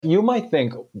You might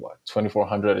think, what,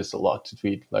 2,400 is a lot to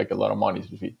tweet, like a lot of money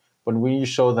to tweet. But when you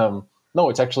show them, no,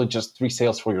 it's actually just 3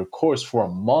 sales for your course for a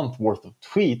month worth of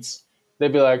tweets,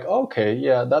 they'd be like, okay,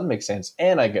 yeah, that makes sense.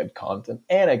 And I get content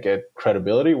and I get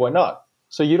credibility. Why not?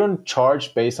 So you don't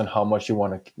charge based on how much you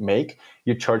want to make.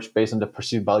 You charge based on the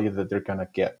perceived value that they're going to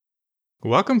get.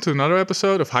 Welcome to another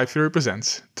episode of High Fury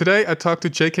Presents. Today I talked to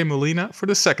JK Molina for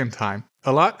the second time.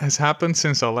 A lot has happened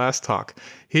since our last talk.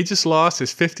 He just lost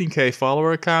his 15k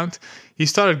follower account, he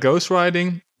started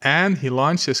ghostwriting, and he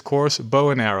launched his course Bow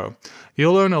and Arrow.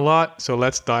 You'll learn a lot, so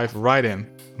let's dive right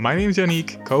in. My name is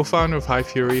Yannick, co-founder of High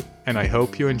Fury, and I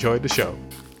hope you enjoyed the show.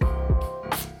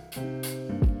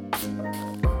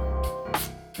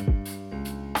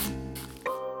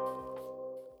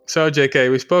 So,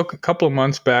 JK, we spoke a couple of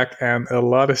months back and a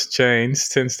lot has changed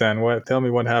since then. Tell me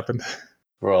what happened.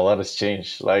 Bro, a lot has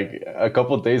changed. Like a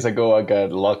couple of days ago, I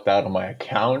got locked out of my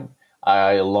account.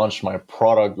 I launched my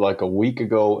product like a week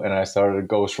ago and I started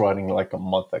ghostwriting like a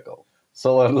month ago.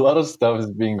 So a lot of stuff has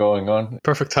been going on.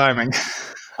 Perfect timing.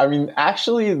 I mean,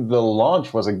 actually, the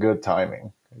launch was a good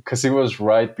timing because it was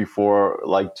right before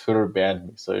like Twitter banned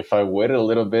me. So if I waited a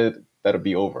little bit, that'd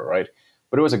be over, right?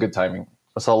 But it was a good timing.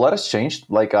 So a lot has changed.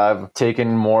 Like I've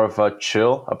taken more of a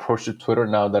chill approach to Twitter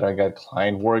now that I got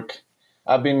client work.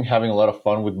 I've been having a lot of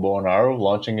fun with Bow and Arrow,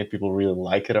 launching it. People really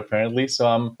like it apparently.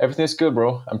 So everything's good,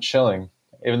 bro. I'm chilling.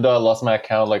 Even though I lost my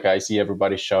account, like I see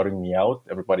everybody shouting me out,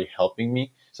 everybody helping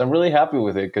me. So I'm really happy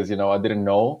with it because, I didn't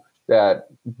know that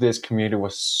this community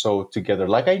was so together.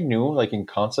 Like I knew, like in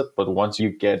concept, but once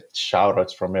you get shout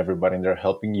outs from everybody and they're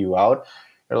helping you out,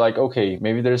 you're like, okay,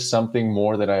 maybe there's something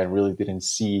more that I really didn't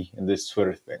see in this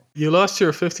Twitter thing. You lost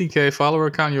your 15k follower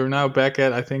account. You're now back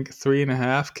at, I think,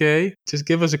 3.5k. Just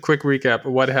give us a quick recap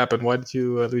of what happened. Why did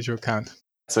you lose your account?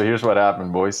 So here's what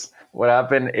happened, boys. What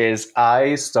happened is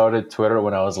I started Twitter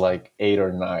when I was like 8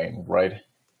 or 9, right?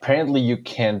 Apparently, you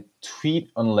can't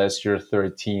tweet unless you're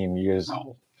 13 years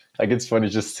old. Like it's funny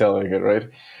just telling it, right?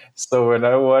 So when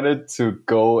I wanted to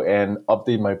go and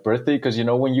update my birthday, because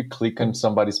when you click on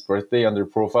somebody's birthday on their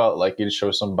profile, like it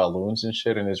shows some balloons and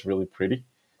shit, and it's really pretty.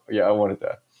 Yeah, I wanted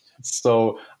that.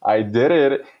 So I did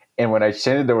it, and when I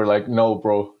changed it, they were like, "No,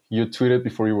 bro, you tweeted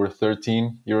before you were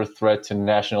 13. You're a threat to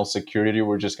national security.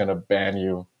 We're just gonna ban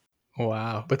you."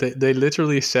 Wow. But they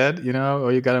literally said,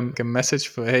 or you got a message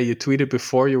for, hey, you tweeted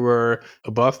before you were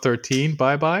above 13.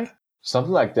 Bye-bye.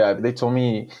 Something like that. They told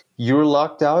me you're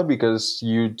locked out because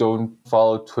you don't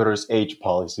follow Twitter's age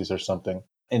policies or something.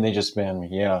 And they just banned me.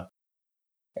 Yeah.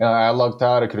 And I logged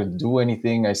out. I couldn't do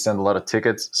anything. I sent a lot of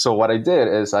tickets. So what I did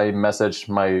is I messaged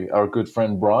our good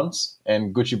friend Bronze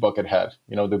and Gucci Bucket Head,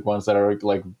 the ones that are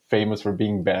like famous for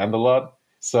being banned a lot.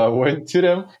 So I went to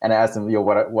them and asked them,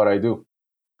 what I do.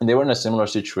 And they were in a similar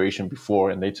situation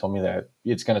before, and they told me that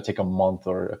it's going to take a month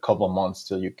or a couple of months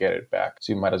till you get it back.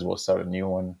 So you might as well start a new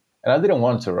one. And I didn't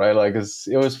want to, right? Like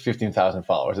it was 15,000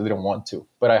 followers. I didn't want to,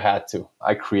 but I had to.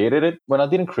 I created it. When I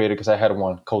didn't create it, because I had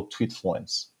one called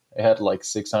Tweetfluence. It had like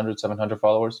 600, 700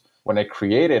 followers. When I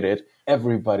created it,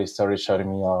 everybody started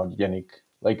shouting me out, Yannick.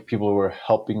 Like people were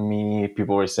helping me.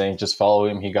 People were saying, just follow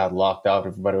him. He got locked out.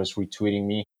 Everybody was retweeting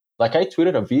me. Like I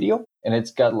tweeted a video and it's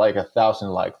got like 1,000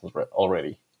 likes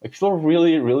already. Like people are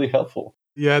really, really helpful.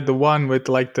 Yeah, the one with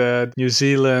like the New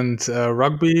Zealand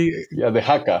rugby. Yeah, the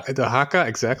haka. The haka,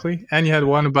 exactly. And you had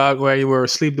one about where you were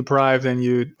sleep deprived and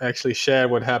you actually shared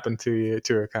what happened to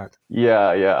your account.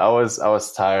 Yeah. I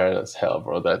was tired as hell,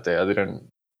 bro, that day.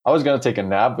 I was gonna take a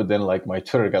nap, but then like my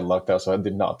Twitter got locked out, so I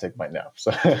did not take my nap.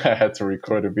 So I had to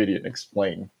record a video and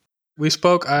explain. We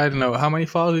spoke, I don't know, how many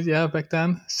followers did you have back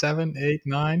then? 7, 8,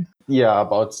 9? Yeah.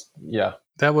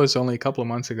 That was only a couple of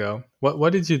months ago.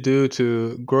 What did you do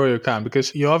to grow your account?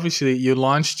 Because you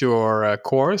launched your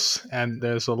course and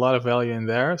there's a lot of value in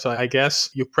there. So I guess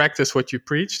you practiced what you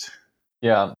preached.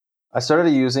 Yeah. I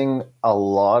started using a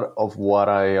lot of what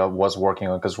I was working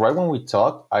on because right when we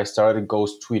talked, I started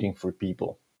ghost tweeting for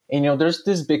people. And there's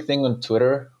this big thing on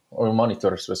Twitter or on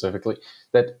Twitter specifically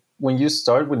that when you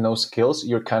start with no skills,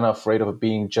 you're kind of afraid of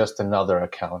being just another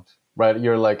account, right?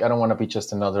 You're like, I don't want to be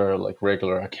just another like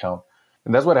regular account.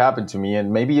 And that's what happened to me.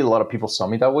 And maybe a lot of people saw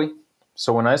me that way.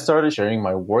 So when I started sharing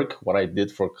my work, what I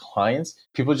did for clients,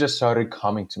 people just started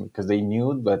coming to me because they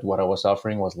knew that what I was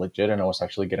offering was legit and I was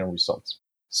actually getting results.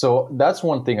 So that's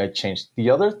one thing I changed.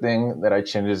 The other thing that I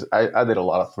changed is I did a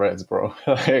lot of threads, bro.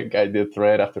 Like I did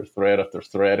thread after thread after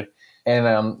thread. And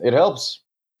it helps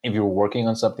if you're working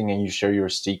on something and you share your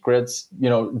secrets.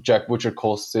 Jack Butcher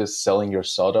calls this selling your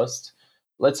sawdust.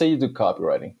 Let's say you do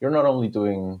copywriting. You're not only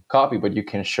doing copy, but you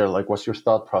can share like what's your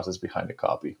thought process behind the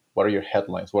copy? What are your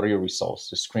headlines? What are your results?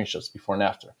 The screenshots before and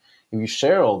after. If you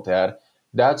share all that,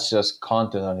 That's just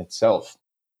content on itself.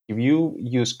 If you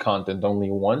use content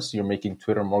only once, you're making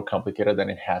Twitter more complicated than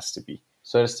it has to be.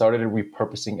 So I started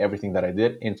repurposing everything that I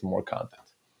did into more content.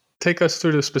 Take us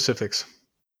through the specifics.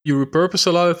 You repurpose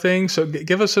a lot of things. So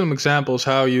give us some examples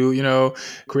how you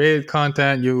created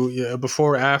content,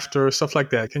 before, after, stuff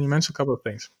like that. Can you mention a couple of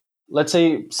things? Let's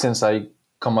say since I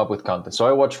come up with content. So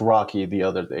I watched Rocky the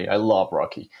other day. I love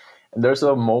Rocky. And there's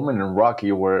a moment in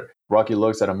Rocky where Rocky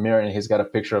looks at a mirror and he's got a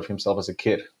picture of himself as a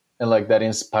kid. And like that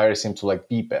inspires him to like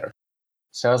be better.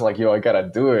 So I was like, yo, I gotta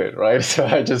do it, right? So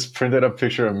I just printed a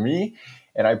picture of me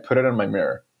and I put it in my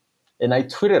mirror. And I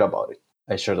tweeted about it.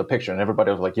 I shared the picture and everybody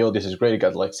was like, yo, this is great. It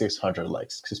got like 600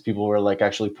 likes because people were like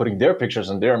actually putting their pictures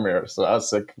in their mirror. So I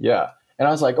was like, yeah. And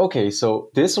I was like, okay,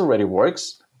 so this already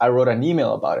works. I wrote an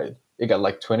email about it. It got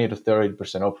like 20 to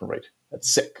 30% open rate. That's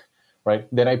sick, right?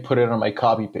 Then I put it on my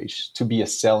copy page to be a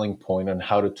selling point on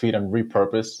how to tweet and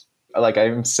repurpose. Like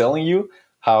I'm selling you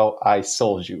how I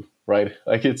sold you, right?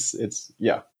 Like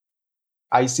yeah.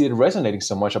 I see it resonating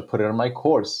so much, I put it on my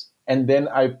course. And then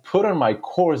I put on my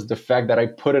course the fact that I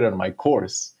put it on my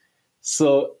course.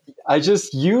 So I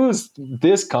just use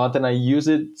this content. I use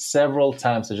it several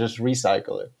times to just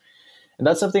recycle it. And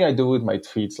that's something I do with my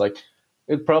tweets. Like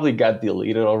it probably got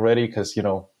deleted already because,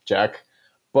 Jack.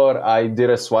 But I did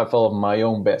a swipe file of my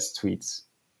own best tweets.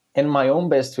 And my own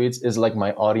best tweets is like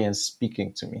my audience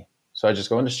speaking to me. So I just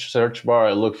go in the search bar,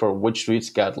 I look for which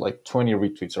tweets got like 20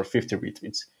 retweets or 50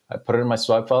 retweets. I put it in my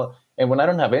swipe file. And when I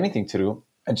don't have anything to do,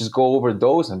 I just go over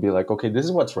those and be like, okay, this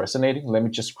is what's resonating. Let me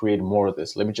just create more of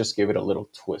this. Let me just give it a little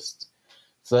twist.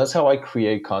 So that's how I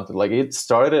create content. Like it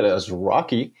started as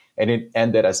Rocky and it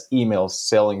ended as email,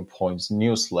 selling points,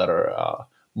 newsletter,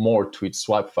 more tweets,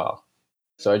 swipe file.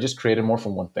 So I just created more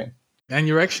from one thing. And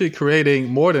you're actually creating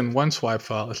more than one swipe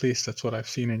file. At least that's what I've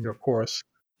seen in your course.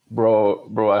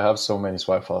 Bro, I have so many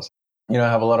swipe files. I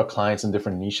have a lot of clients in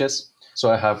different niches.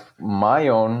 So I have my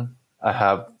own, I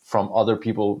have from other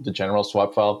people, the general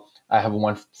swipe file. I have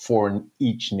one for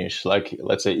each niche, like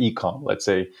let's say ecom, let's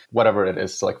say whatever it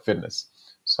is, like fitness.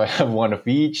 So I have one of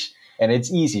each and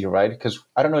it's easy, right? Because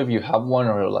I don't know if you have one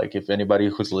or like if anybody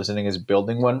who's listening is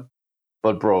building one.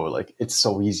 But bro, like it's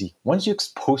so easy. Once you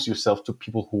expose yourself to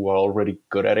people who are already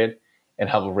good at it and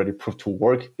have already proved to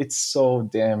work, it's so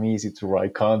damn easy to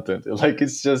write content. Like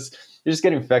it's just you just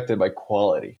get infected by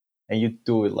quality and you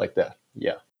do it like that.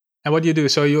 Yeah. And what do you do?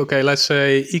 So let's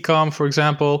say ecom, for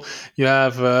example, you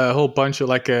have a whole bunch of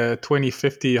like 20,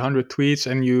 50, 100 tweets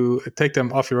and you take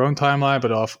them off your own timeline,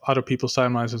 but off other people's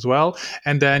timelines as well.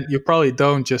 And then you probably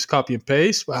don't just copy and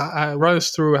paste. Run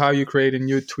us through how you create a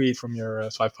new tweet from your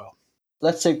swipe file.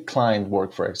 Let's say client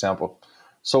work, for example.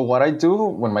 So what I do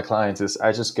when my clients is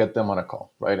I just get them on a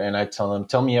call, right? And I tell them,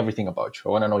 tell me everything about you.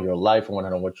 I want to know your life. I want to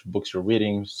know what books you're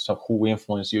reading, so who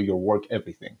influenced you, your work,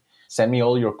 everything. Send me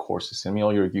all your courses, send me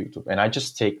all your YouTube. And I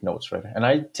just take notes, right? And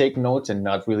I take notes and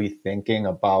not really thinking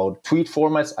about tweet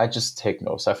formats. I just take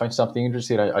notes. I find something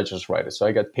interesting, I just write it. So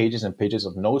I got pages and pages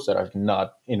of notes that are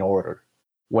not in order.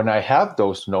 When I have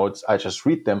those notes, I just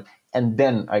read them and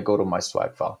then I go to my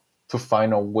swipe file to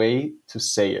find a way to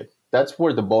say it. That's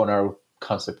where the bow and arrow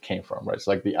concept came from, right? It's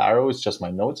like the arrow is just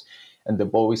my notes and the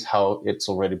bow is how it's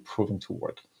already proven to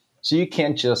work. So you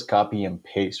can't just copy and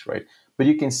paste, right? But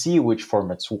you can see which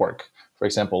formats work. For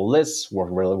example, lists work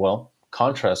really well.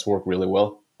 Contrasts work really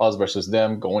well. Us versus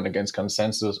them, going against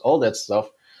consensus, all that stuff.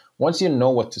 Once you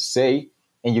know what to say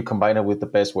and you combine it with the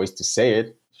best ways to say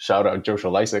it, shout out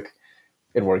Joshua Lysak,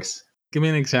 it works. Give me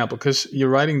an example, because you're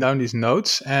writing down these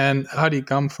notes, and how do you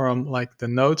come from like the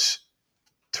notes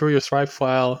through your swipe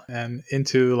file and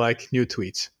into like new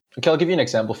tweets? Okay, I'll give you an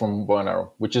example from bow and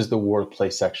arrow, which is the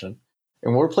wordplay section.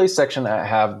 In wordplay section, I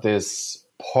have this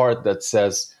part that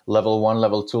says level 1,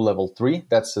 level 2, level 3.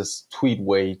 That's a tweet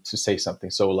way to say something.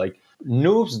 So like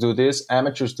noobs do this,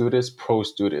 amateurs do this,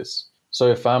 pros do this. So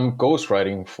if I'm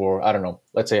ghostwriting for, I don't know,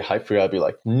 let's say Hype Free, I'll be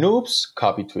like, noobs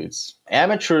copy tweets,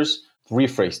 amateurs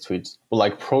rephrase tweets, but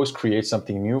like pros create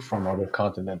something new from other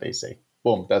content that they say.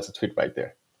 Boom, that's a tweet right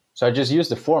there. So I just use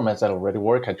the formats that already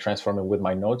work. I transform it with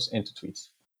my notes into tweets.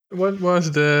 What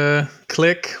was the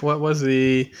click? What was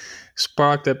the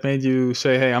spark that made you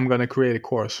say, hey, I'm going to create a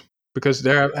course? Because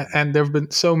there have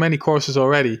been so many courses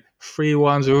already. Free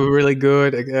ones were really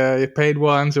good, paid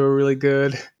ones were really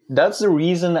good. That's the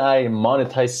reason I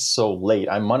monetized so late.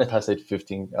 I monetized at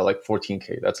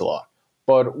 14K. That's a lot.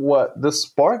 But what the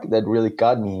spark that really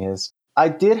got me is I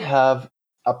did have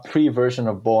a pre-version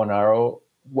of bow and arrow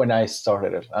when I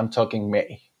started it. I'm talking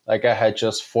May. Like I had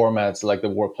just formats like the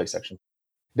wordplay section.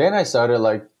 Then I started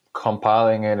like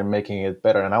compiling it and making it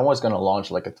better. And I was going to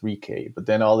launch like a 3K. But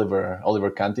then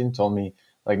Oliver Cantin told me,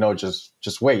 Like, no,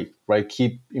 just wait, right?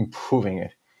 Keep improving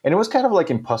it. And it was kind of like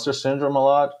imposter syndrome a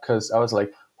lot because I was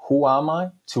like, who am I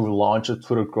to launch a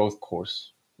Twitter growth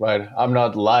course, right? I'm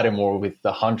not Lattimore with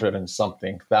 100 and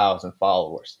something thousand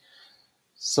followers.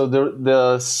 So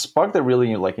the spark that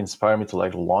really like inspired me to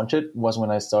like launch it was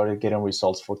when I started getting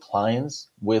results for clients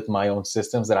with my own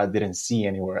systems that I didn't see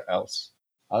anywhere else.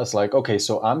 I was like, okay,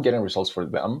 so I'm getting results for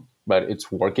them, but it's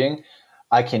working.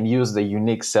 I can use the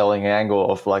unique selling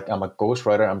angle of like I'm a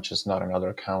ghostwriter. I'm just not another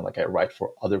account. Like I write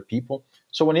for other people.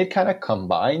 So when it kind of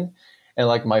combined and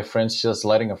like my friends just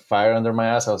lighting a fire under my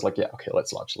ass, I was like, yeah, okay,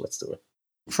 let's launch it. Let's do it.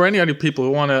 For any other people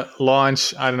who want to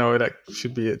launch, I don't know, that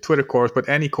should be a Twitter course, but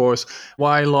any course,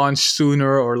 why launch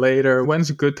sooner or later? When's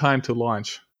a good time to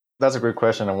launch? That's a great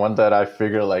question, and one that I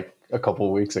figured like a couple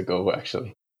of weeks ago,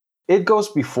 actually. It goes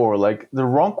before. Like the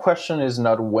wrong question is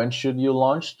not when should you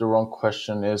launch. The wrong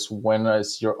question is when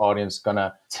is your audience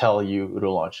gonna tell you to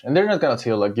launch, and they're not gonna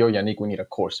tell you like, "Yo, Yannick, we need a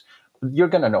course." But you're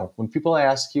gonna know when people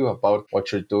ask you about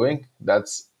what you're doing.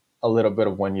 That's a little bit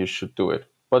of when you should do it.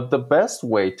 But the best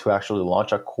way to actually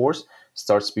launch a course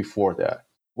starts before that.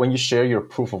 When you share your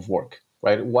proof of work,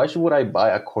 right? Why would I buy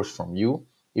a course from you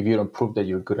if you don't prove that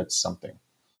you're good at something?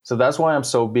 So that's why I'm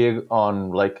so big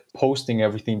on like posting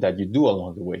everything that you do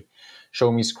along the way.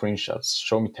 Show me screenshots,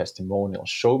 show me testimonials,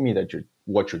 show me that you're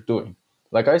what you're doing.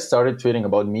 Like I started tweeting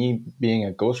about me being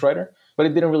a ghostwriter, but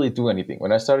it didn't really do anything.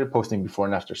 When I started posting before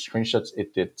and after screenshots,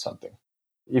 it did something.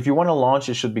 If you want to launch,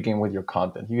 you should begin with your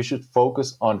content. You should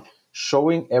focus on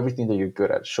showing everything that you're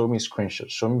good at. Show me screenshots,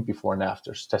 show me before and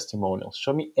afters, testimonials,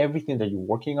 show me everything that you're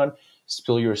working on.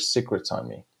 Spill your secrets on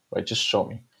me, right? Just show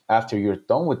me. After you're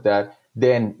done with that,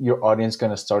 then your audience is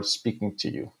going to start speaking to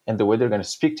you. And the way they're going to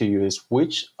speak to you is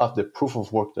which of the proof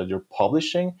of work that you're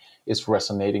publishing is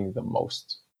resonating the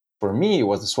most. For me, it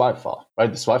was the swipe file,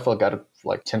 right? The swipe file got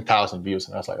like 10,000 views.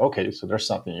 And I was like, okay, so there's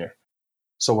something here.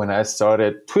 So when I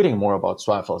started tweeting more about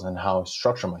swipe files and how I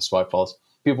structure my swipe files,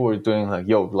 people were doing like,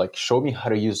 yo, like show me how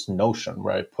to use Notion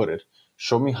where I put it.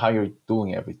 Show me how you're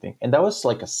doing everything. And that was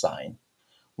like a sign.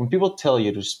 When people tell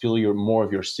you to spill your more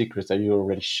of your secrets that you're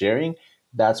already sharing,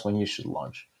 that's when you should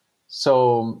launch.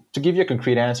 So to give you a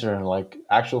concrete answer and like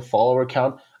actual follower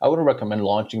count, I wouldn't recommend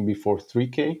launching before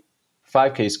 3K.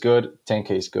 5K is good,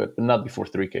 10K is good, but not before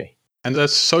 3K. And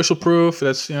that's social proof.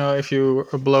 That's, if you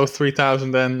are below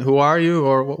 3,000, then who are you,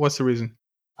 or what's the reason?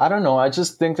 I don't know. I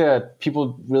just think that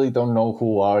people really don't know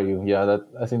who are you. Yeah, that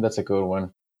I think that's a good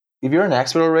one. If you're an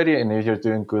expert already and if you're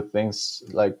doing good things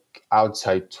like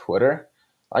outside Twitter,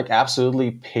 like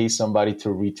absolutely pay somebody to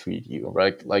retweet you,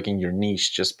 right? Like in your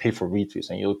niche, just pay for retweets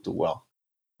and you'll do well.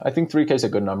 I think 3K is a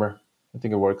good number. I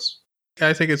think it works.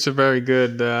 I think it's a very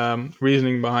good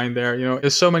reasoning behind there.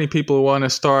 There's so many people who want to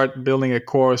start building a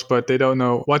course, but they don't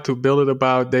know what to build it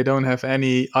about. They don't have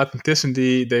any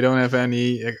authenticity. They don't have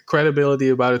any credibility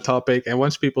about a topic. And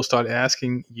once people start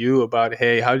asking you about,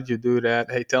 hey, how did you do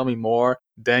that? Hey, tell me more.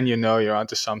 Then you know you're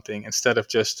onto something, instead of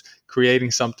just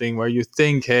creating something where you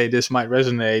think, hey, this might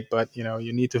resonate, but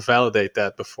you need to validate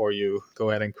that before you go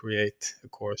ahead and create a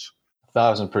course.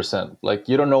 1,000%. Like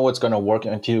you don't know what's gonna work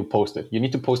until you post it. You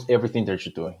need to post everything that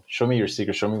you're doing. Show me your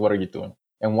secret. Show me what are you doing.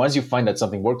 And once you find that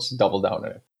something works, double down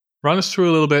on it. Run us through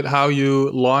a little bit how you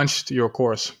launched your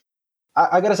course.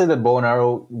 I gotta say that Bow and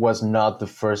Arrow was not the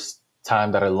first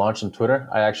time that I launched on Twitter.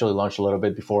 I actually launched a little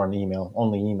bit before on email,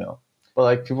 only email. But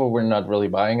like people were not really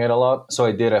buying it a lot. So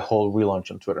I did a whole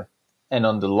relaunch on Twitter. And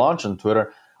on the launch on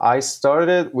Twitter, I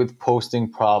started with posting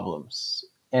problems.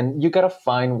 And you gotta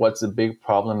find what's the big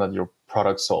problem that your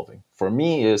product's solving. For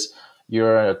me is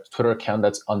you're a Twitter account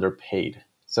that's underpaid.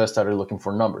 So I started looking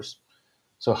for numbers.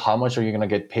 So how much are you going to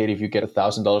get paid if you get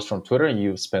 $1,000 from Twitter and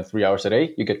you spend 3 hours a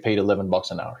day? You get paid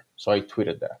 $11 an hour. So I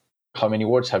tweeted that. How many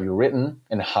words have you written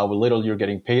and how little you're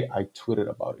getting paid? I tweeted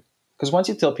about it. Because once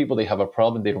you tell people they have a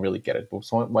problem, they don't really get it. But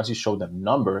once you show them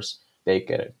numbers, they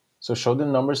get it. So show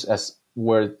them numbers as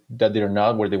where that they're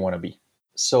not where they want to be.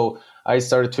 So I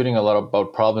started tweeting a lot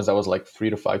about problems. That was like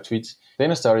 3 to 5 tweets.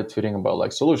 Then I started tweeting about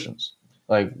like solutions,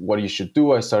 like what you should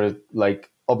do. I started like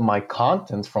of my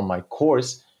content from my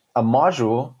course, a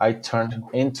module I turned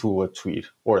into a tweet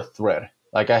or a thread.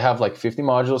 Like I have like 50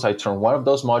 modules. I turned one of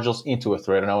those modules into a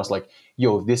thread. And I was like,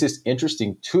 yo, this is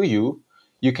interesting to you.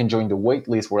 You can join the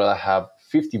waitlist where I have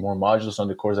 50 more modules on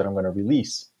the course that I'm going to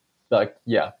release. Like,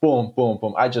 yeah, boom, boom,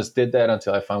 boom. I just did that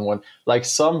until I found one. Like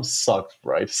some sucked,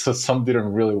 right? So some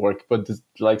didn't really work, but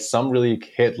like some really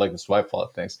hit like the swipe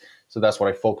file things. So that's what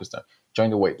I focused on. Join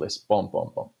the waitlist. Boom,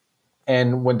 boom, boom.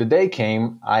 And when the day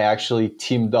came, I actually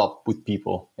teamed up with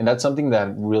people. And that's something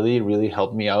that really, really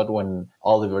helped me out when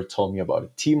Oliver told me about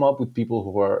it. Team up with people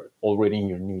who are already in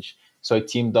your niche. So I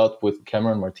teamed up with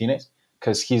Cameron Martinez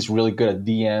because he's really good at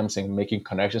DMs and making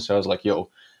connections. So I was like, yo,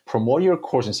 promote your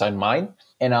course inside mine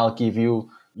and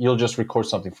you'll just record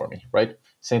something for me, right?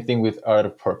 Same thing with Art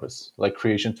of Purpose, like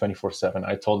Creation 24/7.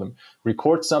 I told him,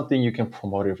 record something, you can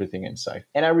promote everything inside.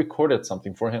 And I recorded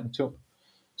something for him too.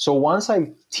 So once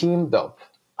I teamed up,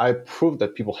 I proved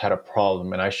that people had a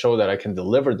problem and I showed that I can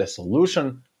deliver the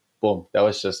solution. Boom, that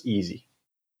was just easy.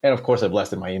 And of course, I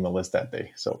blasted my email list that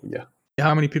day. So yeah.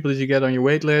 How many people did you get on your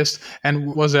wait list?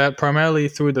 And was that primarily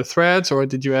through the threads, or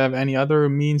did you have any other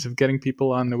means of getting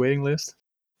people on the waiting list?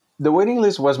 The waiting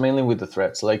list was mainly with the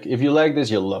threads. Like, if you like this,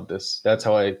 you'll love this. That's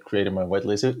how I created my wait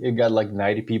list. It got like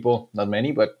 90 people, not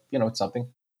many, but it's something.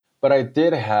 But I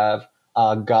did have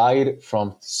a guide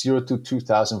from 0 to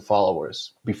 2,000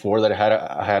 followers. Before that,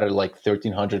 I had like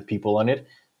 1,300 people on it.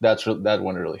 That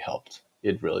one really helped.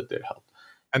 It really did help.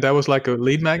 And that was like a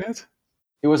lead magnet?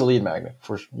 It was a lead magnet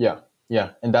for sure. Yeah.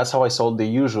 Yeah. And that's how I sold the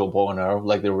usual bow and arrow,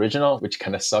 like the original, which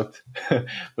kind of sucked.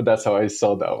 But that's how I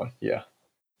sold that one. Yeah.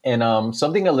 And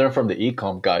something I learned from the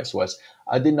ecom guys was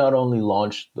I did not only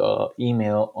launch the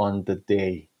email on the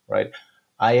day, right?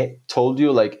 I told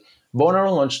you, like, bow and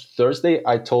arrow launched Thursday.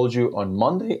 I told you on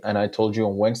Monday and I told you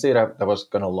on Wednesday that I was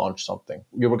going to launch something.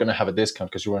 You were going to have a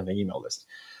discount because you were on the email list.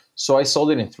 So I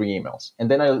sold it in 3 emails. And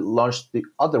then I launched the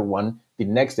other one the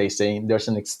next day saying there's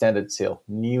an extended sale,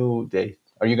 new day.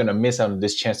 Are you going to miss out on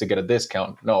this chance to get a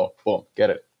discount? No, boom, get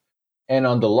it. And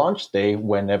on the launch day,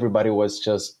 when everybody was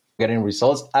just getting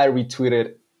results, I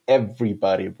retweeted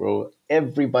everybody, bro.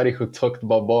 Everybody who talked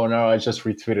about bow and arrow, I just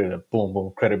retweeted it. Boom,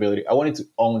 boom, credibility. I wanted to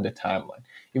own the timeline.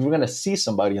 If we're going to see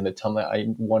somebody in the timeline, I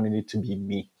wanted it to be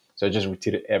me. So I just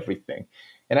retweeted everything.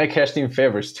 And I cashed in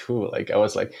favors too. Like, I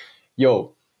was like,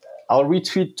 yo, I'll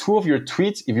retweet 2 of your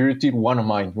tweets if you retweet 1 of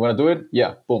mine. You want to do it?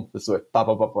 Yeah, boom, let's do it. Bah,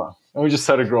 bah, bah, bah. And we just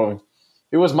started growing.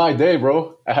 It was my day,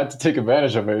 bro. I had to take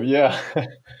advantage of it. Yeah.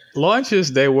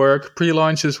 Launches, they work.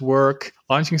 Pre-launches work.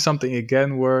 Launching something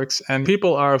again works. And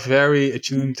people are very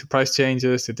attuned to price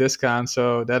changes, to discounts.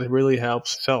 So that really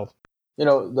helps sell.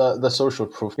 The social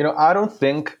proof. I don't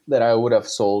think that I would have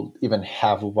sold even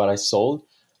half of what I sold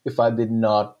if I did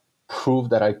not prove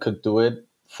that I could do it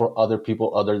for other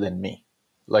people other than me.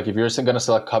 Like, if you're going to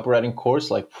sell a copywriting course,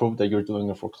 like, prove that you're doing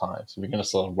it for clients. If you're going to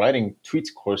sell a writing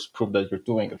tweets course, prove that you're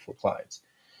doing it for clients.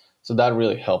 So that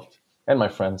really helped. And my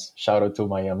friends, shout out to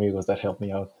my amigos that helped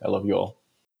me out. I love you all.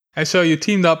 And so you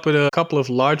teamed up with a couple of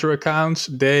larger accounts.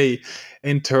 They,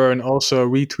 in turn, also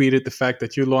retweeted the fact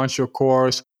that you launched your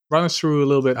course. Run us through a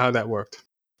little bit how that worked.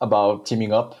 About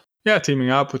teaming up? Yeah, teaming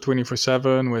up with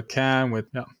 24/7, with Cam,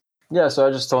 Yeah, so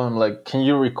I just told him, like, can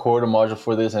you record a module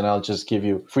for this and I'll just give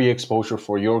you free exposure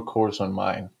for your course on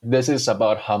mine. This is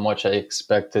about how much I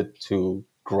expected to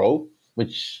grow,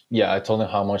 which, yeah, I told them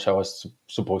how much I was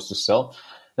supposed to sell.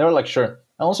 They were like, sure.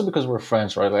 And also because we're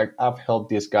friends, right? Like, I've helped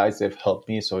these guys, they've helped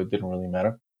me, so it didn't really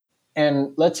matter.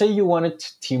 And let's say you wanted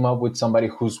to team up with somebody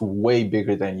who's way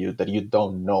bigger than you that you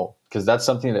don't know, because that's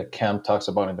something that Cam talks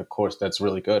about in the course that's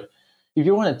really good. If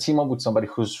you want to team up with somebody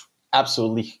who's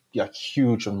absolutely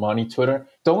huge on money Twitter,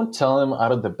 don't tell them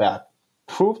out of the bat.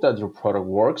 Prove that your product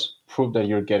works, prove that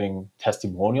you're getting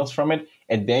testimonials from it,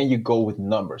 and then you go with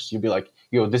numbers. You'll be like,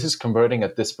 yo, this is converting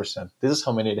at this percent. This is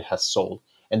how many it has sold.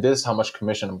 And this is how much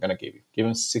commission I'm going to give you. Give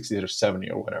them 60 or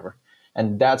 70 or whatever.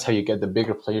 And that's how you get the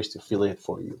bigger players to affiliate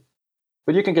for you.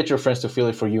 But you can get your friends to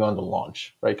affiliate for you on the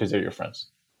launch, right? Because they're your friends.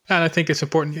 And I think it's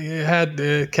important. You had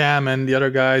Cam and the other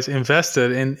guys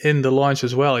invested in the launch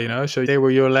as well, So they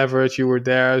were your leverage, you were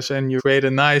theirs, and you create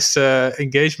a nice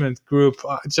engagement group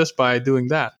just by doing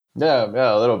that. Yeah,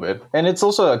 a little bit. And it's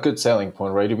also a good selling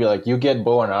point, right? You'd be like, you get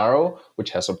bow and arrow,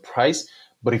 which has a price,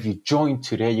 but if you join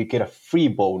today, you get a free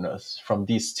bonus from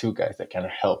these 2 guys that can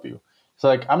help you. So,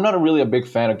 like, I'm not really a big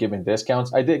fan of giving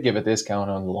discounts. I did give a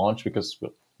discount on the launch because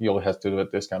you always have to do a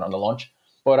discount on the launch.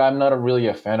 But I'm not really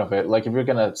a fan of it. Like, if you're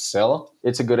going to sell,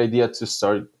 it's a good idea to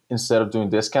start, instead of doing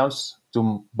discounts,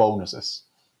 do bonuses.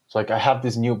 So, like, I have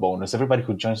this new bonus. Everybody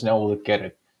who joins now will get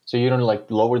it. So you don't,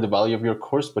 like, lower the value of your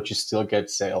course, but you still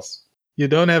get sales. You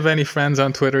don't have any friends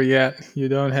on Twitter yet. You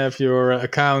don't have your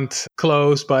account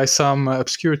closed by some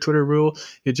obscure Twitter rule.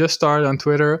 You just started on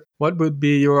Twitter. What would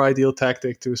be your ideal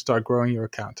tactic to start growing your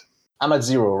account? I'm at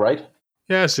 0, right?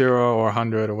 Yeah, 0 or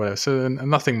 100 or whatever. So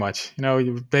nothing much.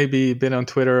 You've maybe been on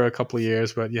Twitter a couple of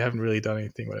years, but you haven't really done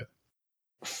anything with it.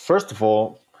 First of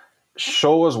all,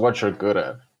 show us what you're good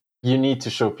at. You need to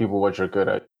show people what you're good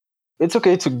at. It's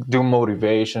okay to do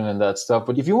motivation and that stuff,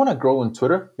 but if you want to grow on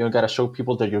Twitter, you got to show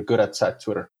people that you're good at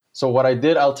Twitter. So what I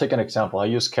did, I'll take an example. I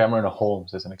use Cameron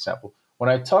Holmes as an example. When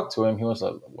I talked to him, he was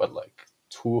like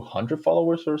 200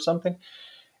 followers or something.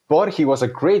 But he was a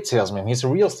great salesman. He's a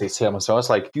real estate salesman. So I was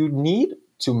like, you need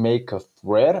to make a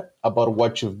thread about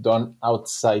what you've done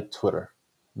outside Twitter.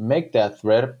 Make that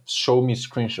thread, show me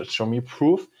screenshots, show me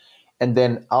proof, and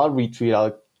then I'll retweet.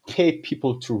 I'll pay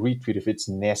people to retweet if it's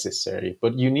necessary.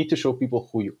 But you need to show people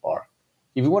who you are.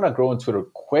 If you want to grow on Twitter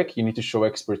quick, you need to show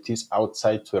expertise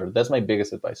outside Twitter. That's my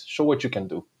biggest advice. Show what you can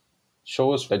do.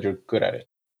 Show us that you're good at it,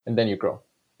 and then you grow.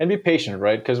 And be patient,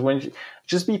 right? Because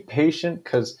just be patient,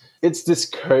 because it's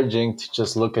discouraging to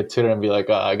just look at Twitter and be like,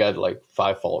 oh, I got like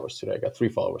 5 followers today. I got 3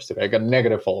 followers today. I got a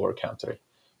negative follower count today.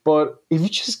 But if you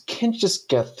just can't just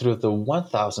get through the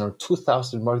 1,000 or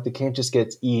 2,000 mark, the game just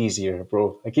gets easier,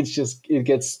 bro. Like it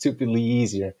gets stupidly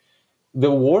easier.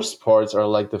 The worst parts are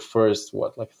like the first,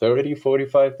 30,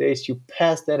 45 days. You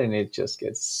pass that and it just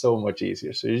gets so much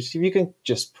easier. So if you can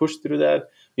just push through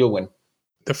that, you'll win.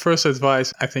 The first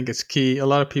advice, I think it's key. A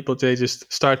lot of people, they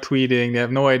just start tweeting. They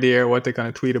have no idea what they're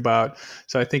going to tweet about.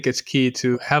 So I think it's key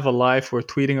to have a life worth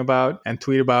tweeting about and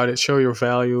tweet about it. Show your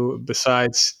value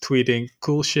besides tweeting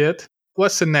cool shit.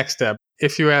 What's the next step?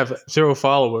 If you have 0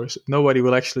 followers, nobody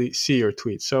will actually see your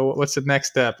tweet. So what's the next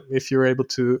step if you're able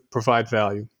to provide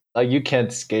value? Like, you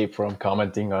can't escape from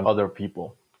commenting on other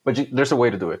people, but there's a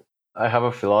way to do it. I have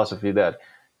a philosophy that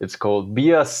it's called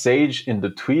be a sage in the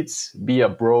tweets, be a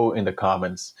bro in the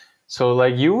comments. So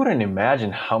like, you wouldn't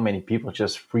imagine how many people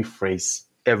just rephrase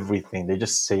everything. They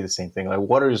just say the same thing. Like,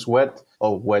 water is wet.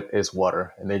 Oh, wet is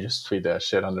water. And they just tweet that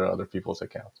shit under other people's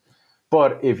accounts.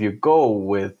 But if you go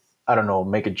with, I don't know,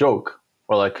 make a joke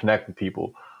or like connect with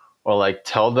people or like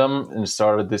tell them and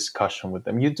start a discussion with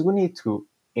them, you do need to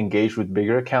engage with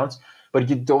bigger accounts, but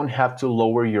you don't have to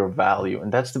lower your value.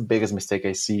 And that's the biggest mistake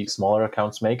I see smaller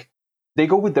accounts make. They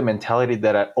go with the mentality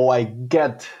that, I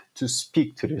get to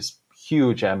speak to this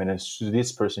huge eminence, to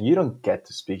this person. You don't get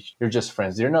to speak. You're just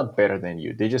friends. They're not better than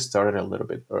you. They just started a little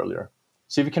bit earlier.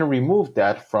 So if you can remove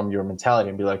that from your mentality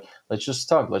and be like, let's just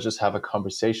talk, let's just have a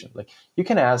conversation. Like, you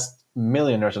can ask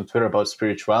millionaires on Twitter about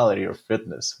spirituality or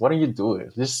fitness. Why don't you do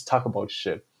it? Just talk about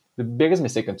shit. The biggest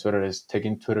mistake on Twitter is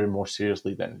taking Twitter more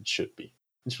seriously than it should be.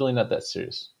 It's really not that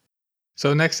serious.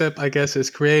 So next step, I guess, is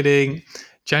creating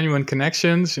genuine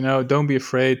connections. Don't be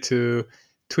afraid to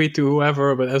tweet to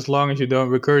whoever, but as long as you don't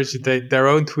regurgitate their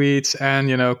own tweets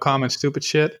and, comment stupid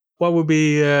shit, what would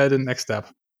be the next step?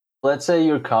 Let's say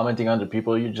you're commenting under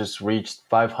people, you just reached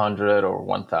 500 or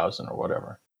 1,000 or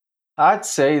whatever. I'd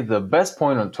say the best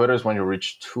point on Twitter is when you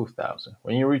reach 2,000.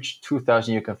 When you reach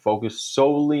 2,000, you can focus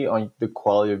solely on the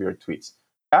quality of your tweets.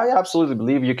 I absolutely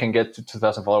believe you can get to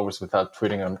 2,000 followers without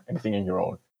tweeting on anything in your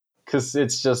own, because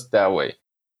it's just that way.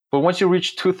 But once you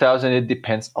reach 2,000, it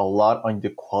depends a lot on the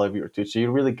quality of your tweets. So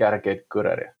you really got to get good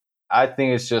at it. I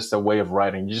think it's just a way of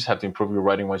writing. You just have to improve your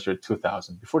writing once you're at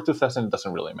 2,000. Before 2,000, it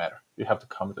doesn't really matter. You have to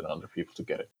comment on other people to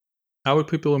get it. How would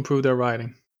people improve their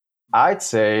writing? I'd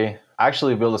say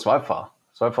actually build a swipe file.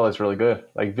 Swipe file is really good.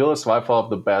 Like, build a swipe file of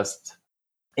the best.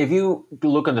 If you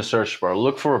look in the search bar,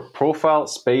 look for profile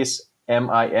space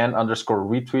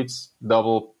MIN_retweets,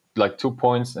 double, like 2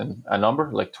 points and a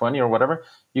number, like 20 or whatever.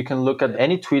 You can look at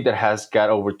any tweet that has got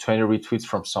over 20 retweets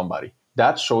from somebody.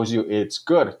 That shows you it's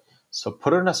good. So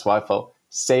put it in a swipe file,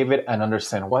 save it, and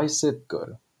understand, why is it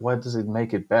good? Why does it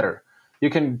make it better? You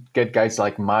can get guides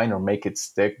like mine or Make It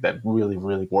Stick that really,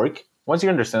 really work. Once you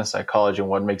understand psychology and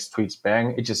what makes tweets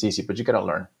bang, it's just easy, but you gotta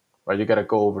learn, right? You gotta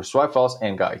go over swipe files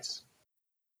and guides.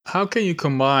 How can you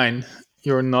combine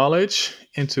your knowledge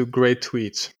into great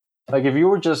tweets? Like, if you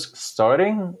were just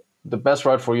starting, the best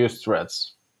route for you is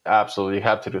threads. Absolutely, you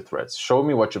have to do threads. Show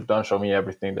me what you've done, show me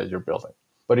everything that you're building.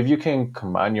 But if you can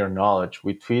combine your knowledge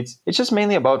with tweets, it's just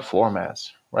mainly about formats,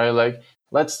 right? Like,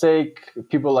 let's take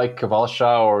people like Kaval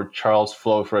Shah or Charles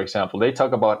Flo, for example. They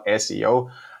talk about SEO.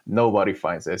 Nobody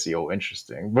finds SEO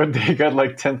interesting, but they got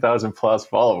like 10,000 plus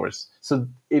followers. So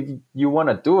if you want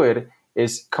to do it,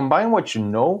 is combine what you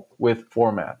know with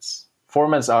formats.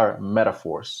 Formats are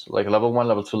metaphors, like level 1,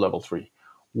 level 2, level 3,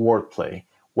 wordplay,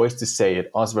 ways to say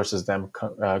it, us versus them,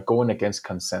 going against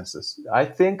consensus. I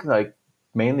think like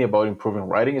mainly about improving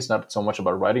writing. It's not so much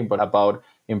about writing, but about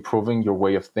improving your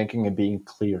way of thinking and being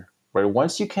clear. Right?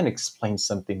 Once you can explain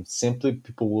something simply,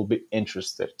 people will be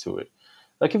interested to it.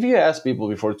 Like, if you ask people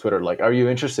before Twitter, like, are you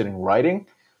interested in writing?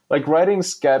 Like,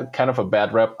 writing's got kind of a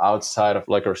bad rep outside of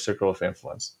like our circle of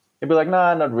influence. They'd be like,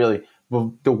 nah, not really.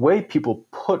 But the way people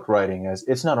put writing is,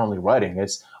 it's not only writing,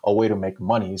 it's a way to make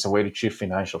money. It's a way to achieve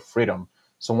financial freedom.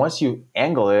 So once you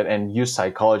angle it and use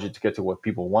psychology to get to what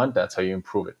people want, that's how you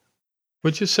improve it.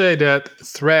 Would you say that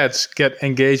threads get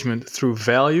engagement through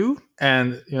value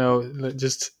and,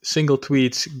 just single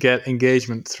tweets get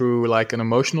engagement through like an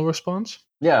emotional response?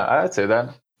 Yeah, I'd say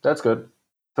that. That's good.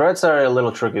 Threads are a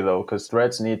little tricky though, because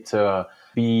threads need to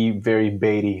be very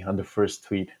baity on the first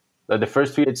tweet. The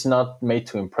first tweet, it's not made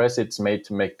to impress, it's made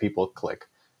to make people click.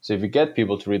 So if you get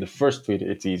people to read the first tweet,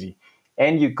 it's easy.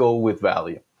 And you go with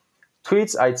value.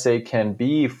 Tweets, I'd say, can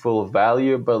be full of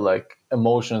value, but like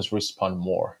emotions respond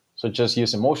more. So just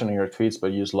use emotion in your tweets,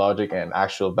 but use logic and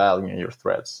actual value in your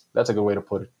threads. That's a good way to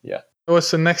put it. Yeah.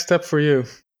 What's the next step for you?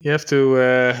 You have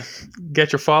to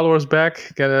get your followers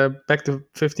back, get back to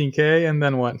 15K, and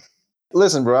then what?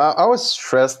 Listen, bro, I was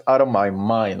stressed out of my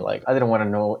mind. Like, I didn't want to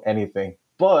know anything.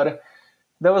 But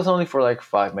that was only for like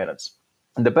 5 minutes.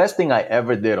 And the best thing I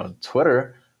ever did on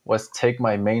Twitter was take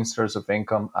my main source of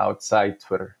income outside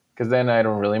Twitter, because then I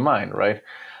don't really mind, right?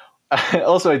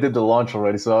 Also, I did the launch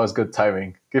already, so that was good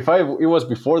timing. If it was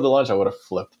before the launch, I would have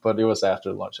flipped, but it was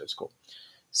after the launch. It's cool.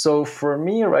 So for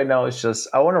me right now, it's just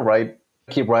I want to write,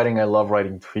 keep writing. I love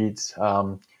writing tweets.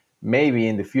 Maybe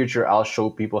in the future, I'll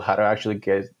show people how to actually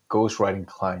get ghostwriting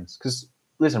clients. Because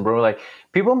listen, bro, like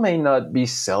people may not be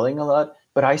selling a lot,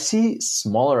 but I see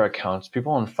smaller accounts,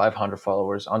 people on 500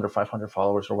 followers, under 500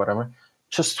 followers or whatever,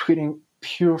 just tweeting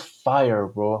pure fire,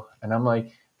 bro. And I'm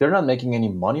like, they're not making any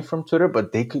money from Twitter,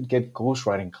 but they could get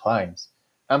ghostwriting clients.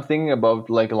 I'm thinking about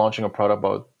like launching a product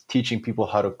about teaching people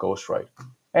how to ghostwrite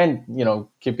and,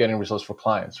 keep getting results for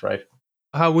clients, right?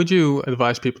 How would you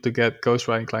advise people to get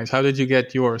ghostwriting clients? How did you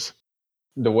get yours?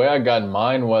 The way I got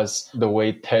mine was the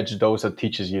way Tej Dosa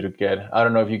teaches you to get. I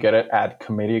don't know if you get it at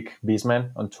Comedic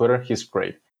Beastman on Twitter. He's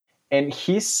great. And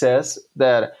he says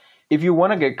that if you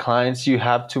want to get clients, you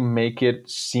have to make it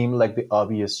seem like the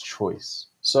obvious choice.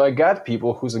 So I got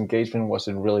people whose engagement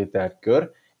wasn't really that good.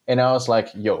 And I was like,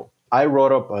 yo, I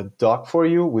wrote up a doc for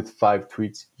you with 5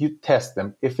 tweets. You test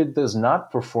them. If it does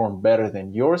not perform better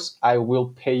than yours, I will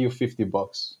pay you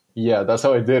 $50. Yeah, that's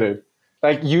how I did it.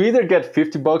 Like you either get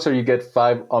 $50 or you get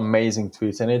 5 amazing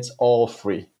tweets, and it's all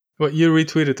free. Well, you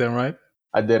retweeted them, right?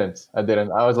 I didn't. I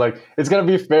was like, it's gonna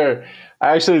be fair.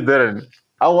 I actually didn't.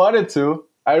 I wanted to.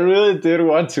 I really did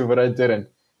want to, but I didn't.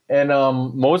 And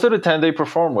most of the time they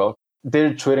perform well.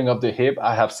 They're tweeting up the hip.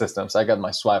 I have systems. I got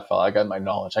my swag file. I got my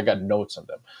knowledge. I got notes on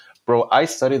them. Bro, I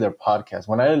study their podcast.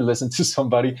 When I listen to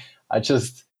somebody,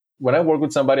 when I work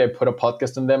with somebody, I put a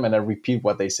podcast on them and I repeat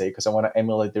what they say because I want to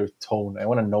emulate their tone. I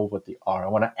want to know what they are. I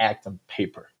want to act on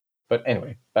paper. But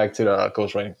anyway, back to the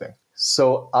ghostwriting thing.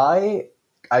 So I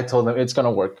told them it's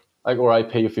gonna work, like, or I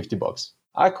pay you $50.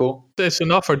 Cool. It's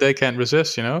an offer they can't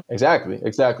resist, Exactly.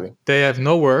 They have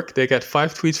no work. They get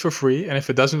 5 tweets for free, and if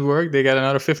it doesn't work, they get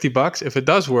another $50. If it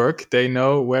does work, they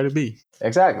know where to be.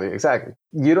 Exactly.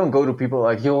 You don't go to people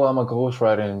like, yo, I'm a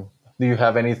ghostwriter, and do you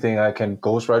have anything I can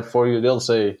ghostwrite for you? They'll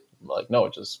say like, no,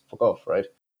 just fuck off, right?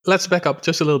 Let's back up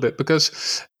just a little bit,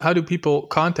 because how do people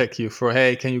contact you for,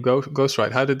 hey, can you go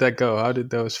ghostwrite? How did that go? How did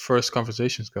those first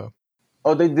conversations go?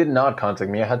 Oh, they did not contact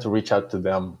me. I had to reach out to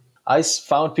them. I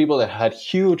found people that had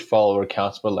huge follower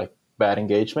counts, but like bad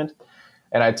engagement.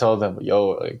 And I told them, yo,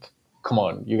 like, come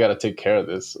on, you got to take care of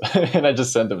this. And I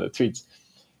just sent them the tweets.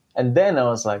 And then I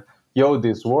was like, yo,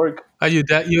 this work. You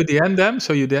DM them?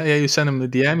 So you send them the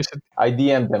DM? You said, I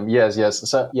DM'd them. Yes.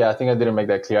 So, yeah, I think I didn't make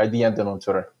that clear. I DM'd them on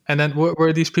Twitter. And then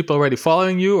were these people already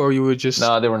following you, or you were just...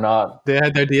 No, they were not. They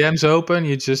had their DMs open.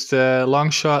 You just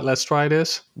long shot. Let's try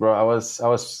this. Bro, I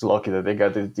was lucky that they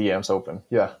got the DMs open.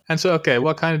 Yeah. And so, okay,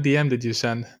 what kind of DM did you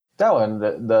send? That one.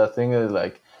 The thing is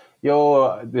like,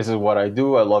 yo, this is what I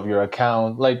do. I love your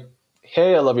account. Like,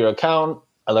 hey, I love your account.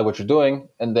 I like what you're doing.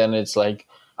 And then it's like,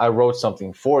 I wrote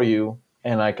something for you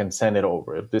and I can send it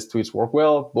over. If these tweets work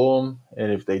well, boom.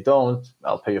 And if they don't,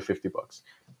 I'll pay you $50.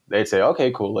 They'd say,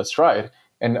 okay, cool, let's try it.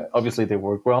 And obviously they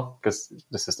work well because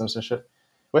the systems and shit.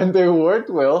 When they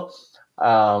worked well,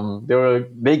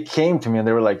 they came to me and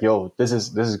they were like, yo, this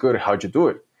is good. How'd you do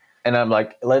it? And I'm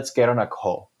like, let's get on a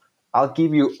call. I'll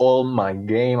give you all my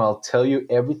game. I'll tell you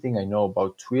everything I know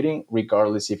about tweeting,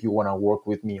 regardless if you want to work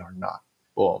with me or not.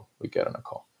 Boom, we get on a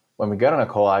call. When we get on a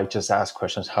call, I just ask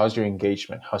questions. How's your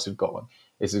engagement? How's it going?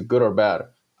 Is it good or bad?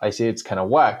 I say it's kind of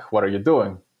whack. What are you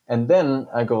doing? And then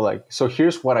I go like, so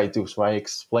here's what I do. So I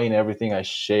explain everything. I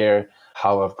share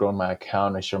how I've grown my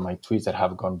account. I share my tweets that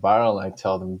have gone viral. And I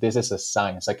tell them, this is a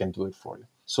science. I can do it for you.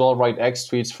 So I'll write X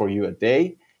tweets for you a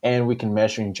day, and we can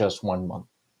measure in just 1 month.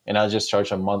 And I'll just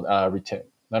charge a month, not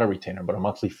a retainer, but a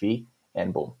monthly fee.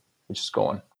 And boom, we just go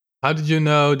on. How did you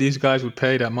know these guys would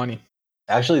pay that money?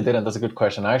 I actually didn't. That's a good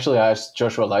question. I actually asked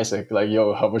Joshua Lysak, like,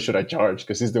 yo, how much should I charge?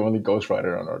 Because he's the only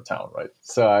ghostwriter on our town, right?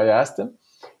 So I asked him.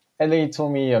 And then he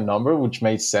told me a number, which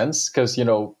made sense because,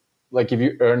 like if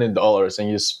you earn in dollars and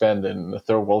you spend in a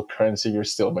third world currency, you're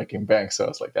still making bank. So I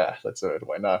was like, let's do it.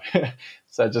 Why not?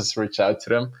 So I just reached out to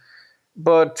them.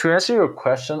 But to answer your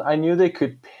question, I knew they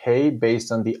could pay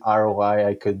based on the ROI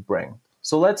I could bring.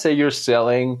 So let's say you're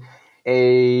selling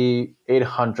a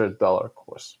 $800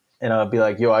 course. And I'll be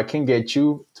like, yo, I can get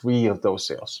you 3 of those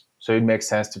sales. So it makes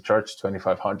sense to charge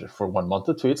 2,500 for 1 month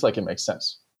of tweets. Like, it makes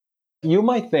sense. You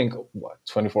might think, what,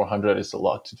 2,400 is a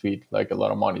lot to tweet, like a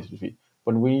lot of money to tweet.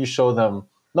 But when you show them,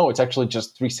 no, it's actually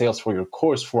just 3 sales for your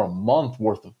course for a month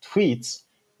worth of tweets,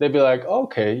 they'd be like,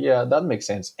 okay, yeah, that makes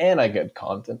sense. And I get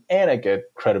content and I get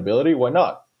credibility. Why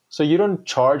not? So you don't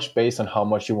charge based on how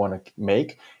much you want to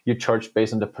make. You charge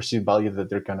based on the perceived value that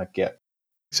they're going to get.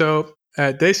 So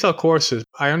they sell courses.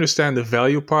 I understand the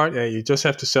value part. You just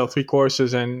have to sell 3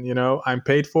 courses and, I'm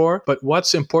paid for. But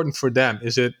what's important for them?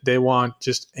 Is it they want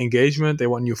just engagement, they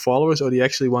want new followers, or they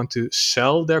actually want to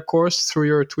sell their course through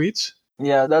your tweets?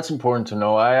 Yeah, that's important to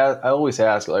know. I always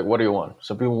ask, like, what do you want?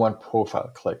 Some people want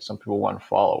profile clicks, some people want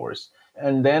followers.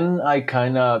 And then I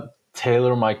kind of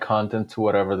tailor my content to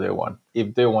whatever they want.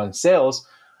 If they want sales,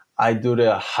 I do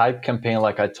the hype campaign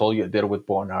like I told you I did with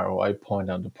Bo and Arrow. I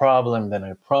point out the problem, then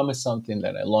I promise something,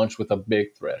 then I launch with a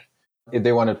big threat. If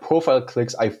they wanted profile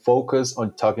clicks, I focus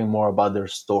on talking more about their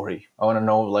story. I want to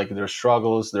know like their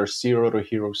struggles, their zero to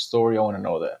hero story. I want to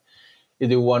know that. If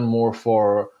they want more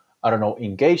for, I don't know,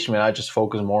 engagement, I just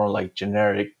focus more on like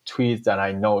generic tweets that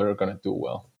I know are going to do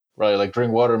well, right? Like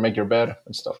drink water, make your bed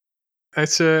and stuff.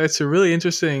 It's a really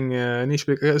interesting niche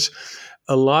because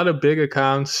a lot of big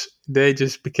accounts, they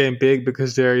just became big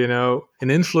because they're an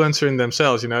influencer in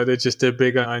themselves. They're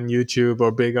big on YouTube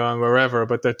or big on wherever,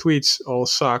 but their tweets all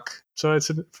suck. So it's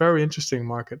a very interesting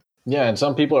market. Yeah, and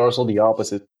some people are also the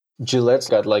opposite. Gillette's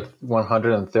got like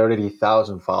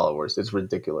 130,000 followers. It's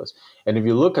ridiculous. And if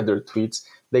you look at their tweets,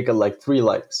 they got like 3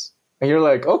 likes. And you're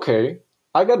like, okay,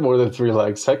 I got more than 3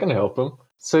 likes. I can help them.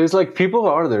 So it's like people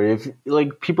are there. If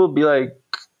like people be like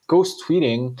ghost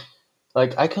tweeting,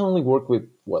 like I can only work with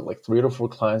what, like 3 to 4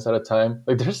 clients at a time.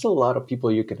 Like there's a lot of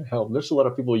people you can help. There's a lot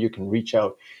of people you can reach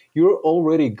out. You're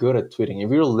already good at tweeting. If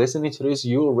you're listening to this,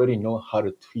 you already know how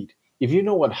to tweet. If you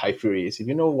know what Hypefury is, if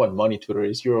you know what Money Twitter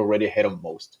is, you're already ahead of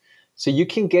most. So you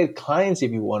can get clients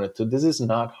if you wanted to. This is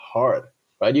not hard,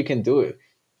 right? You can do it.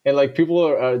 And like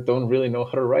people don't really know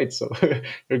how to write, so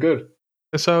you're good.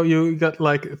 So you got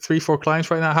like 3, 4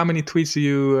 clients right now. How many tweets do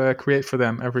you create for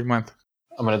them every month?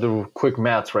 I'm gonna do quick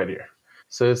maths right here.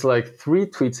 So it's like 3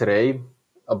 tweets a day,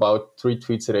 about 3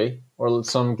 tweets a day, or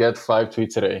some get 5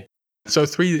 tweets a day. So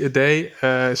 3 a day.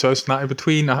 So it's not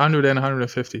between 100 and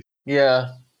 150.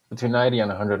 Yeah, between 90 and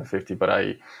 150, but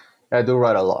I do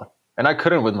write a lot. And I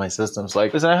couldn't with my systems.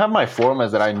 Like, listen, I have my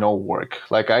formats that I know work.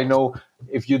 Like, I know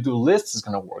if you do lists, it's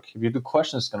going to work. If you do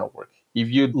questions, it's going to work. If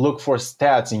you look for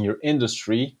stats in your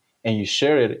industry and you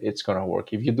share it, it's going to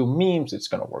work. If you do memes, it's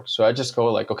going to work. So I just go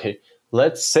like, okay,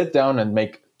 let's sit down and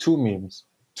make 2 memes,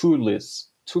 2 lists,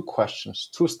 2 questions,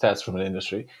 2 stats from the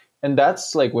industry. And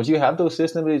that's like, once you have those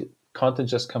systems, content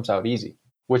just comes out easy,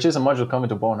 which is a module coming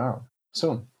to Bow and Arrow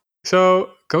soon.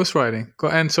 So ghostwriting.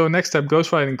 And so next step,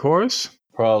 ghostwriting course.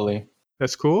 Probably.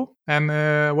 That's cool. And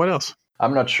what else?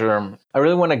 I'm not sure. I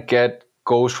really want to get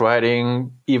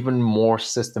ghostwriting even more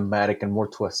systematic and more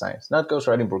to a science. Not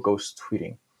ghostwriting, but ghost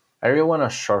tweeting. I really want to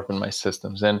sharpen my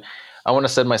systems. And I want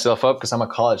to set myself up because I'm a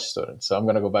college student. So I'm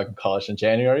going to go back in college in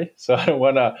January. So I don't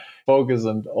want to focus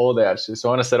on all that. So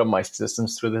I want to set up my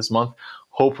systems through this month.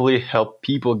 Hopefully help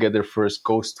people get their first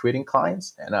ghost tweeting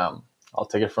clients. And I'll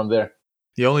take it from there.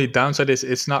 The only downside is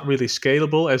it's not really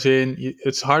scalable, as in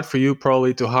it's hard for you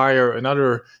probably to hire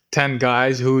another 10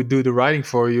 guys who do the writing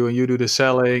for you and you do the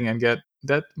selling and get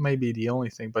that may be the only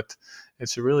thing, but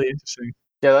it's really interesting.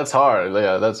 Yeah, that's hard.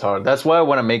 Yeah, that's hard. That's why I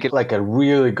want to make it like a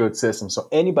really good system so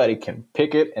anybody can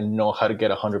pick it and know how to get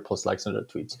 100 plus likes on their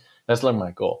tweets. That's like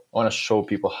my goal. I want to show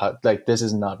people how, like, this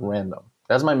is not random.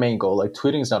 That's my main goal. Like,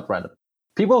 tweeting is not random.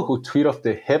 People who tweet off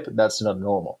the hip, that's not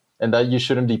normal. And that you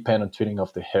shouldn't depend on tweeting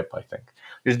off the hip, I think.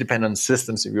 You just depend on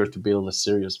systems if you're to build a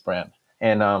serious brand.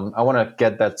 And I want to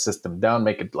get that system down,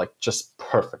 make it like just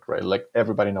perfect, right? Like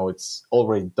everybody know it's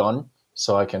already done.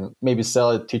 So I can maybe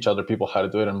sell it, teach other people how to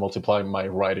do it, and multiply my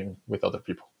writing with other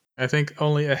people. I think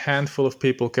only a handful of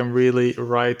people can really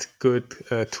write good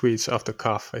tweets off the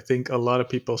cuff. I think a lot of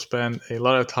people spend a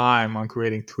lot of time on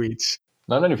creating tweets.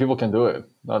 Not many people can do it.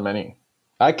 Not many.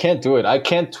 I can't do it. I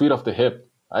can't tweet off the hip.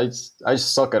 I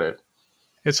suck at it.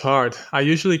 It's hard. I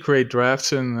usually create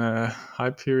drafts in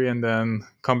Hypefury and then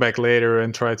come back later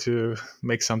and try to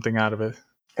make something out of it.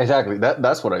 Exactly.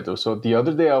 That's what I do. So the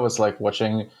other day I was like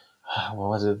watching, what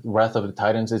was it? Wrath of the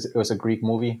Titans. It was a Greek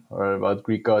movie or about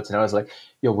Greek gods. And I was like,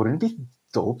 yo, wouldn't it be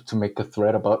dope to make a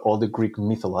thread about all the Greek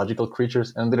mythological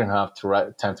creatures? And I didn't have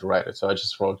time to write it. So I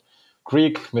just wrote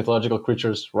Greek mythological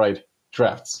creatures, right?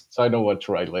 drafts, so I know what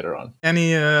to write later on.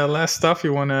 Any last stuff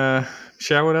you want to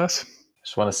share with us?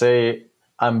 Just want to say,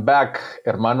 I'm back,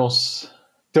 hermanos.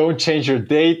 Don't change your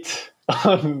date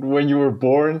on when you were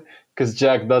born, because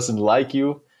Jack doesn't like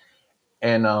you.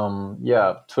 And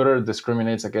Twitter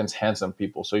discriminates against handsome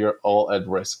people, so you're all at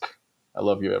risk. I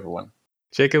love you, everyone.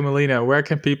 Jacob Molina, where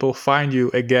can people find you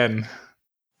again?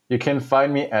 You can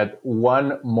find me at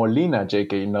 1 Molina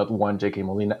JK, not 1 JK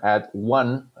Molina, at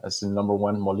 1, as the number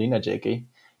 1 Molina JK.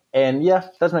 And yeah,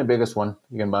 that's my biggest one.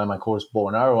 You can buy my course, Bow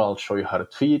and Arrow. I'll show you how to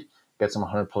tweet, get some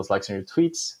 100 plus likes on your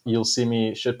tweets. You'll see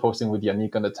me shit posting with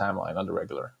Yannick on the timeline on the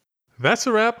regular. That's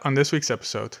a wrap on this week's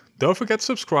episode. Don't forget to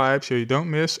subscribe so you don't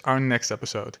miss our next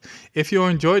episode. If you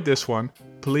enjoyed this one,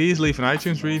 please leave an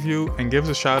iTunes review and give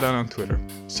us a shout out on Twitter.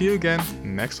 See you again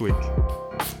next week.